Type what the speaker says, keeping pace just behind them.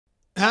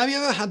Have you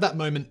ever had that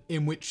moment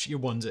in which you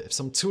wonder if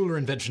some tool or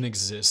invention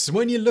exists?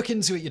 When you look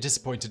into it, you're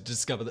disappointed to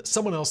discover that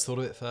someone else thought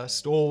of it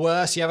first. Or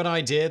worse, you have an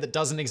idea that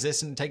doesn't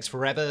exist and it takes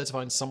forever to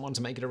find someone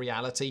to make it a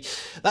reality.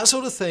 That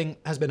sort of thing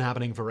has been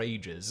happening for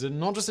ages, and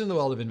not just in the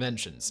world of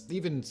inventions.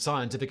 Even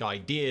scientific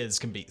ideas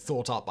can be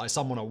thought up by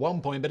someone at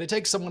one point, but it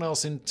takes someone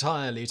else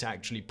entirely to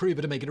actually prove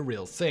it and make it a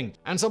real thing.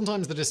 And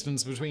sometimes the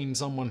distance between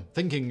someone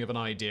thinking of an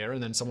idea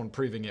and then someone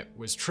proving it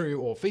was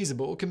true or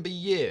feasible can be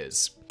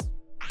years.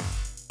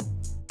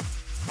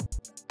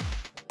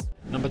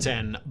 Number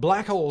 10.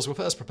 Black holes were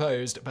first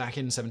proposed back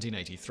in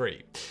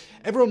 1783.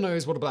 Everyone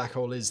knows what a black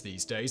hole is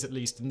these days, at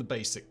least in the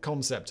basic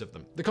concept of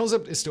them. The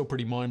concept is still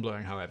pretty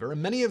mind-blowing, however,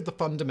 and many of the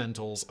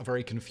fundamentals are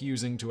very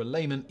confusing to a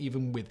layman,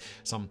 even with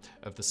some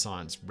of the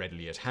science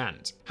readily at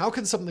hand. How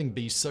can something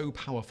be so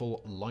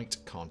powerful light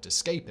can't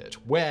escape it?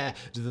 Where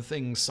do the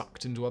things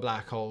sucked into a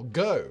black hole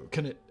go?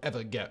 Can it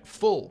ever get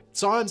full?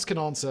 Science can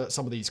answer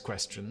some of these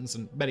questions,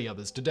 and many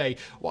others today,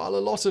 while a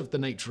lot of the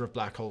nature of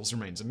black holes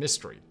remains a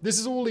mystery. This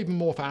is all even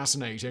more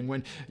fascinating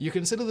when you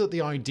consider that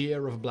the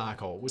idea of a black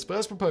hole was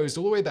first proposed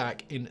all the way back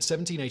in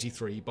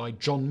 1783 by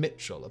John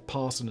Michell, a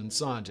parson and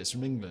scientist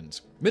from England.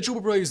 Michell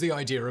proposed the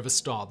idea of a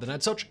star that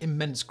had such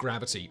immense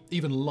gravity,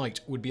 even light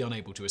would be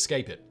unable to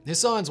escape it. His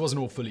science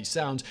wasn't all fully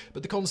sound,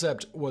 but the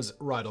concept was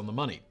right on the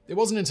money. It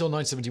wasn't until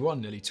 1971,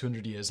 nearly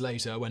 200 years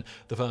later, when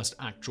the first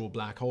actual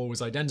black hole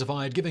was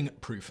identified, giving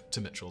proof to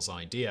Michell's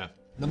idea.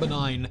 Number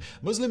 9.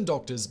 Muslim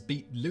doctors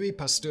beat Louis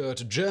Pasteur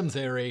to germ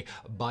theory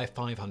by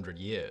 500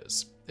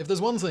 years. If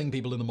there's one thing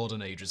people in the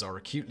modern ages are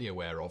acutely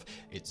aware of,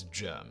 it's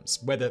germs.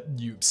 Whether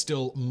you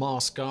still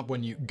mask up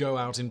when you go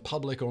out in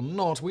public or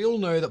not, we all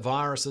know that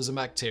viruses and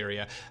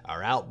bacteria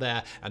are out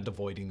there, and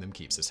avoiding them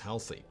keeps us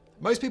healthy.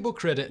 Most people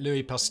credit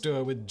Louis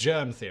Pasteur with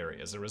germ theory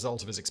as a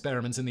result of his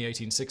experiments in the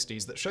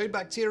 1860s that showed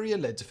bacteria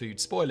led to food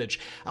spoilage,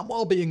 and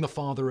while being the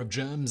father of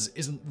germs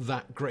isn't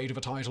that great of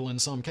a title in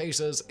some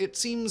cases, it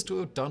seems to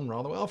have done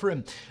rather well for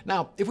him.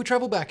 Now, if we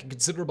travel back a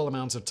considerable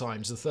amount of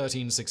time to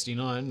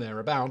 1369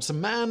 thereabouts, a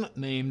man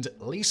named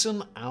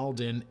Lisan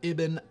al-Din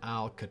ibn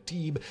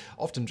al-Khatib,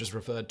 often just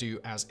referred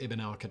to as Ibn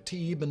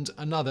al-Khatib, and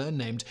another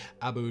named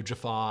Abu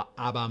Jafar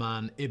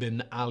Abaman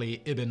ibn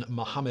Ali ibn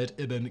Muhammad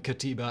ibn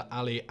Katiba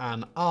Ali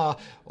an-Ah,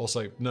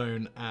 also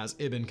known as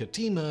Ibn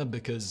Khatima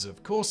because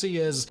of course he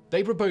is,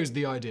 they proposed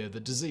the idea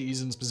that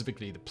disease, and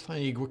specifically the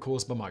plague, were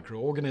caused by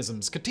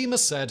microorganisms. Khatima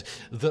said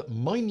that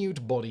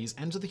minute bodies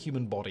enter the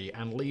human body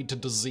and lead to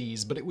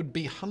disease, but it would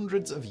be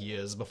hundreds of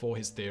years before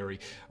his theory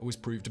was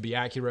proved to be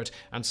accurate,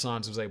 and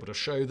science was able to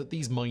show that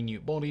these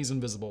minute bodies,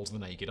 invisible to the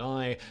naked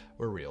eye,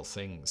 were real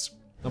things.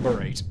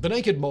 Number 8. The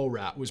naked mole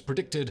rat was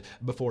predicted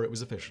before it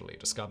was officially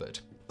discovered.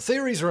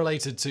 Theories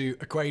related to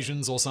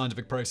equations or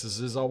scientific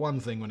processes are one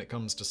thing when it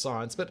comes to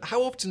science, but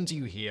how often do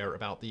you hear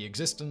about the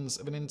existence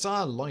of an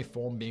entire life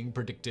form being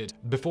predicted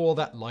before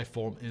that life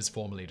form is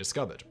formally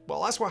discovered?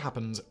 Well, that's what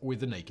happens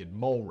with the naked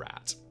mole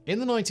rat. In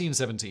the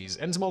 1970s,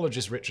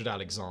 entomologist Richard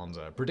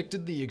Alexander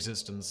predicted the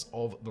existence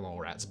of the mole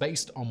rats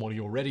based on what he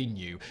already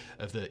knew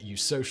of the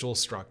eusocial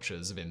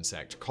structures of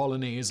insect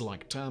colonies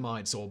like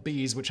termites or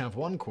bees, which have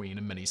one queen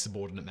and many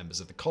subordinate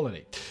members of the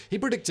colony. He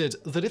predicted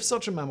that if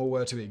such a mammal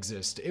were to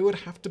exist, it would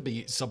have to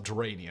be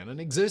subterranean and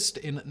exist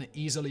in an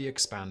easily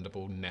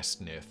expandable nest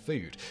near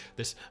food.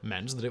 This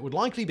meant that it would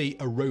likely be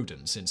a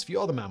rodent, since few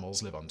other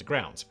mammals live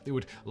underground. It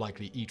would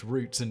likely eat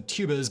roots and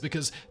tubers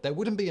because there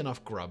wouldn't be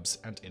enough grubs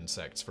and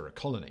insects for a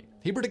colony.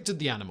 He predicted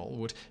the animal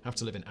would have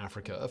to live in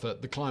Africa for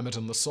the climate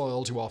and the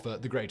soil to offer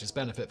the greatest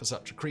benefit for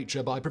such a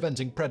creature by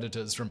preventing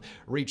predators from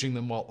reaching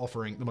them while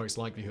offering the most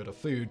likelihood of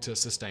food to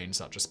sustain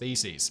such a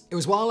species. It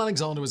was while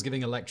Alexander was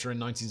giving a lecture in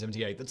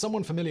 1978 that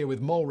someone familiar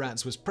with mole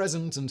rats was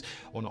present and,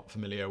 or not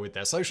familiar with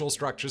their social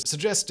structures,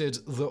 suggested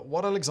that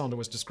what Alexander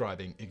was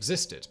describing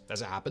existed.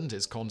 As it happened,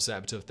 his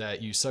concept of their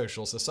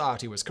eusocial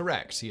society was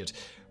correct. He had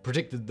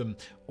predicted them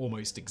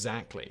almost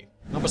exactly.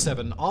 Number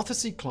 7. Arthur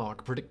C.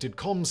 Clarke predicted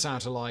comm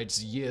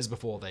satellites years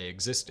before they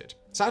existed.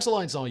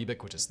 Satellites are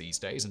ubiquitous these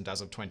days, and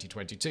as of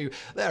 2022,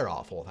 there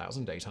are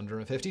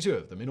 4,852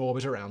 of them in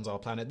orbit around our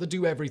planet that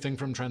do everything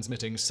from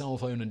transmitting cell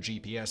phone and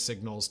GPS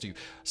signals to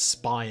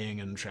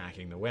spying and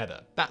tracking the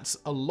weather. That's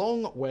a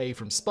long way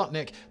from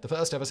Sputnik, the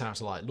first ever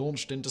satellite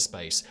launched into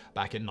space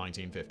back in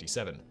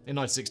 1957. In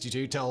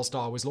 1962,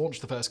 Telstar was launched,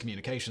 the first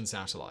communication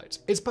satellite.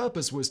 Its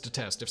purpose was to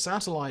test if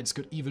satellites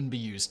could even be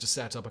used to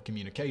set up a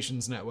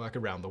communications network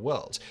around the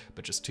world.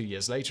 But just 2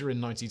 years later, in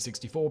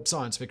 1964,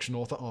 science fiction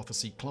author Arthur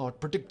C. Clarke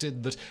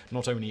predicted that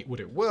not only would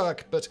it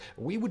work, but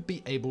we would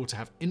be able to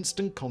have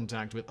instant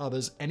contact with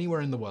others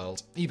anywhere in the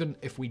world, even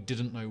if we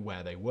didn't know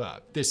where they were.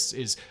 This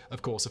is,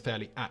 of course, a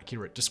fairly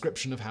accurate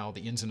description of how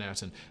the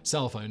internet and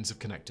cell phones have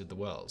connected the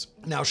world.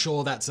 Now,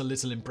 sure, that's a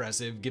little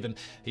impressive, given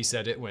he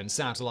said it when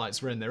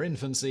satellites were in their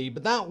infancy,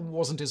 but that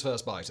wasn't his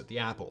first bite at the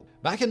apple.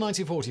 Back in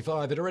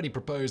 1945, it already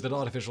proposed that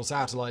artificial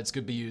satellites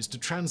could be used to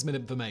transmit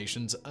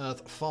information to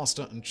Earth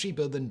faster and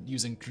cheaper than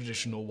using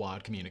traditional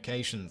wired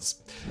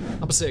communications.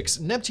 Number 6.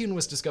 Neptune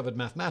was discovered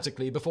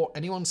mathematically before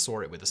anyone saw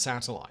it with a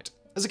satellite.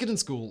 As a kid in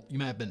school, you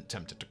may have been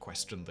tempted to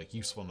question the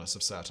usefulness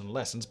of certain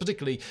lessons,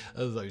 particularly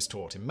those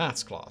taught in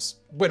maths class.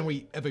 When are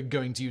we ever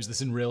going to use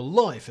this in real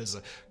life, is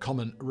a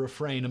common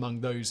refrain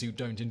among those who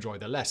don't enjoy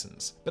their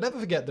lessons. But never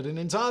forget that an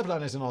entire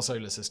planet in our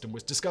solar system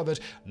was discovered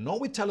not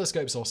with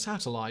telescopes or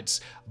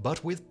satellites,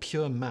 but with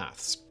pure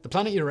maths. The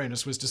planet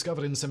Uranus was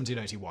discovered in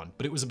 1781,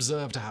 but it was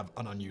observed to have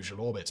an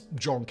unusual orbit.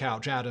 John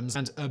Couch Adams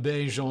and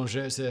Abbé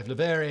Jean-Joseph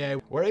Leverrier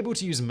were able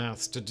to use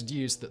maths to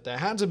deduce that there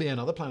had to be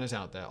another planet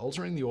out there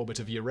altering the orbit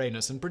of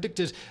Uranus, and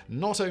predicted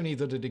not only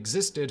that it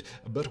existed,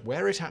 but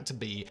where it had to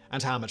be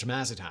and how much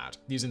mass it had.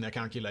 Using their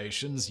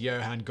calculations,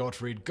 Johann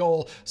Gottfried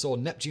Galle saw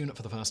Neptune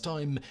for the first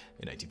time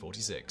in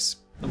 1846.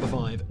 Number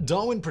 5.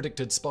 Darwin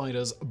predicted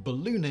spiders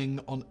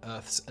ballooning on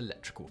Earth's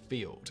electrical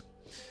field.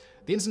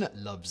 The internet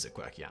loves a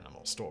quirky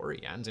animal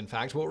story, and in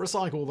fact will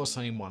recycle the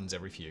same ones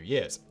every few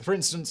years. For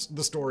instance,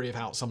 the story of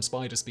how some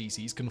spider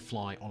species can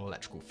fly on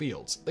electrical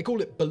fields. They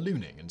call it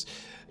ballooning, and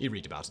you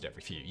read about it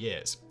every few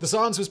years. The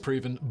science was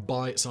proven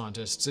by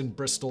scientists in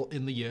Bristol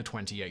in the year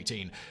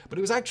 2018, but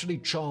it was actually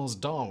Charles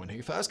Darwin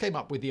who first came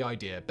up with the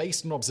idea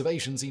based on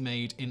observations he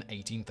made in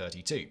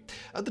 1832.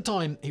 At the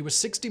time, he was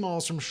 60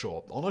 miles from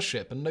shore on a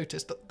ship and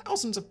noticed that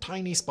thousands of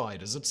tiny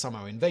spiders had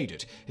somehow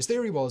invaded. His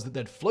theory was that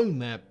they'd flown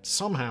there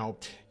somehow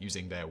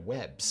using their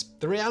webs.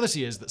 The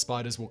reality is that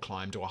spiders will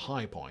climb to a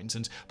high point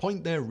and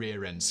point their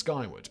rear end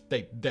skyward.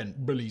 They then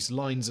release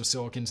lines of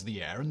silk into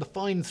the air, and the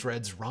fine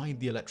threads ride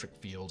the electric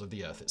field of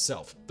the Earth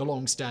itself. The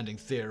long-standing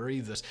theory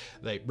that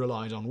they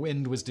relied on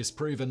wind was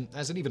disproven,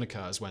 as it even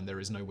occurs when there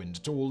is no wind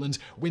at all, and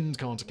wind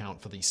can't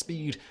account for the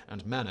speed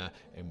and manner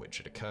in which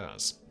it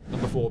occurs.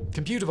 Number 4.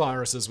 Computer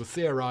viruses were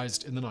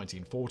theorized in the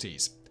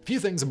 1940s. Few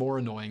things are more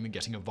annoying than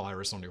getting a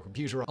virus on your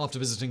computer after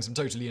visiting some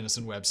totally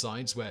innocent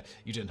websites where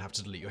you didn't have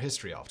to delete your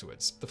history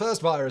afterwards. The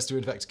first virus to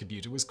infect a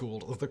computer was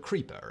called the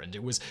Creeper, and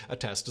it was a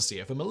test to see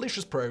if a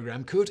malicious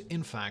program could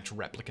in fact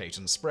replicate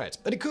and spread.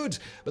 And it could,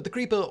 but the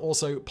Creeper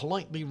also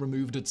politely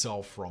removed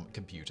itself from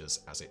computers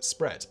as it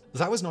spread.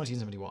 That was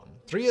 1971.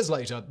 3 years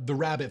later, the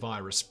Rabbit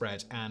virus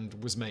spread and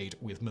was made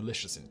with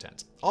malicious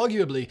intent.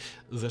 Arguably,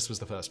 this was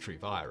the first true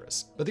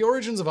virus. But the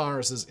origins of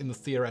viruses in the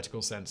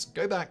theoretical sense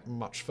go back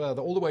much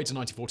further, all the way to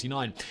 1949.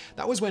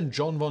 That was when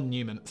John von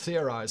Neumann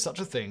theorized such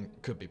a thing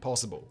could be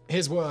possible.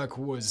 His work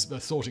was a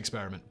thought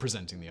experiment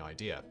presenting the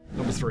idea.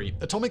 Number 3.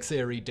 Atomic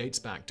theory dates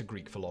back to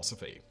Greek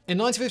philosophy. In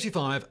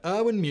 1955,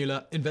 Erwin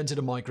Müller invented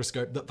a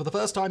microscope that for the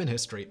first time in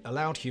history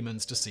allowed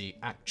humans to see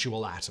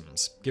actual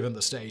atoms. Given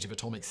the state of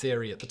atomic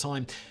theory at the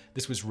time,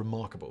 this was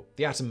remarkable.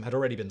 The atom had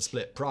already been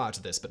split prior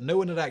to this, but no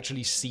one had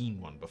actually seen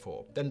one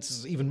before. Then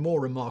even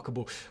more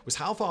remarkable was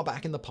how far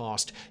back in the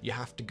past you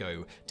have to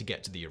go to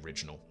get to the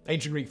original.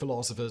 Ancient Greek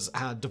philosophers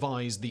had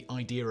devised the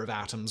idea of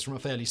atoms from a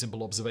fairly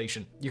simple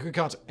observation. You could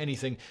cut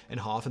anything in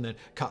half and then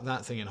cut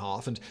that thing in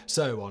half, and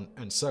so on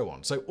and so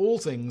on. So all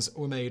things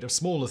were made of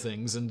smaller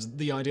things, and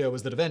the idea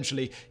was that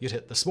eventually you'd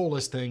hit the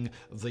smallest thing,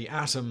 the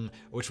atom,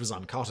 which was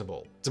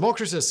uncuttable.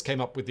 Democritus came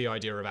up with the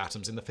idea of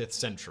atoms in the 5th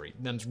century,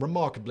 and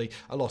remarkably,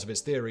 a lot of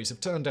his theories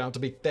have turned out to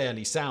be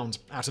fairly sound.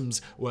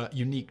 Atoms were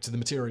unique to the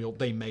material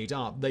they made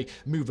up. They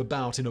move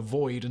about in a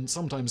void and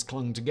sometimes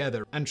clung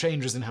together, and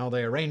changes in how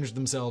they arranged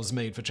themselves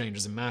made for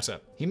changes in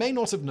matter. He may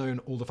not have known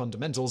all the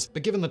fundamentals,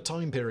 but given the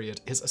time period,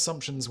 his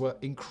assumptions were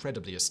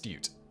incredibly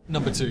astute.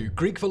 Number 2.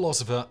 Greek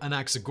philosopher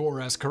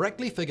Anaxagoras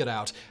correctly figured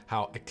out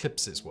how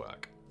eclipses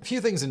work. Few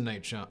things in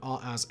nature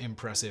are as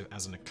impressive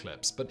as an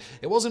eclipse, but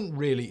it wasn't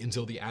really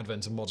until the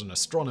advent of modern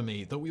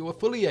astronomy that we were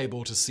fully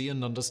able to see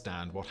and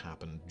understand what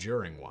happened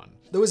during one.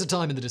 There was a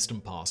time in the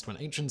distant past when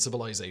ancient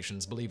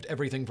civilizations believed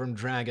everything from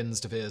dragons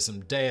to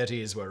fearsome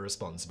deities were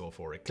responsible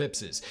for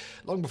eclipses.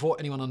 Long before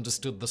anyone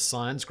understood the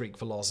science, Greek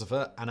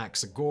philosopher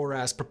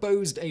Anaxagoras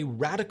proposed a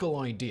radical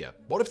idea.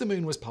 What if the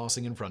moon was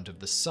passing in front of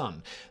the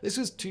sun? This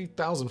was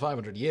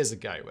 2,500 years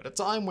ago, at a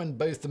time when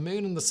both the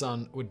moon and the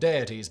sun were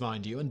deities,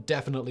 mind you, and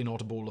definitely not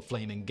a ball of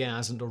flaming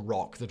gas and a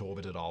rock that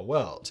orbited our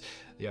world.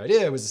 The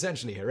idea was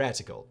essentially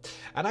heretical.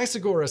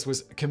 Anaxagoras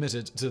was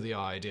committed to the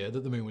idea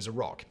that the moon was a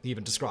rock. He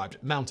even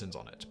described mountains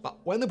on it. But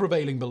when the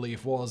prevailing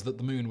belief was that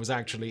the moon was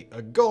actually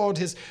a god,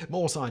 his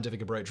more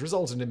scientific approach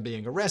resulted in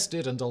being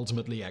arrested and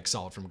ultimately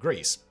exiled from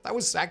Greece. That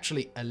was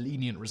actually a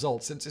lenient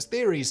result, since his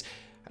theories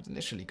had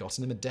initially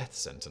gotten him a death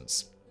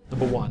sentence.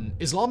 Number 1.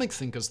 Islamic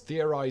thinkers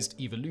theorized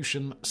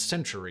evolution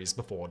centuries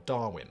before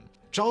Darwin.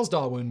 Charles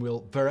Darwin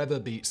will forever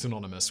be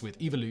synonymous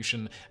with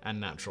evolution and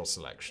natural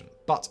selection.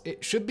 But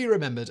it should be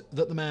remembered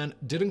that the man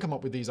didn't come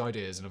up with these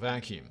ideas in a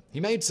vacuum. He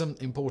made some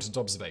important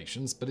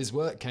observations, but his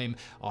work came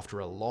after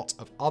a lot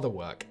of other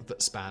work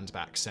that spanned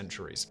back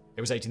centuries.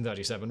 It was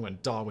 1837 when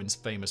Darwin's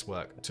famous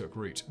work took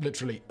root.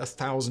 Literally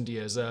 1,000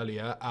 years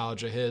earlier,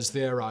 Al-Jahiz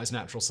theorized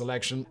natural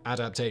selection,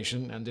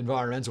 adaptation, and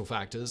environmental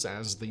factors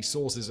as the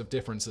sources of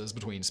differences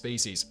between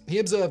species. He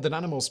observed that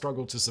animals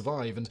struggled to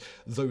survive, and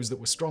those that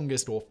were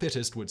strongest or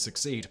fittest would succeed.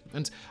 succeed.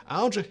 And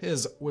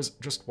Al-Jahiz was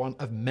just one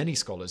of many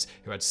scholars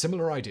who had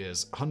similar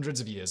ideas hundreds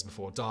of years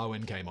before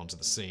Darwin came onto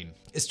the scene.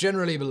 It's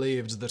generally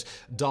believed that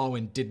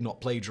Darwin did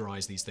not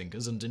plagiarize these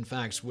thinkers and in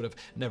fact would have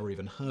never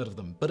even heard of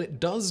them, but it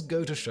does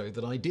go to show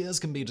that ideas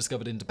can be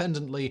discovered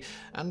independently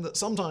and that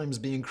sometimes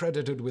being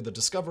credited with a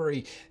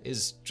discovery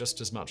is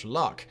just as much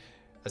luck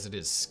as it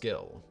is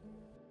skill.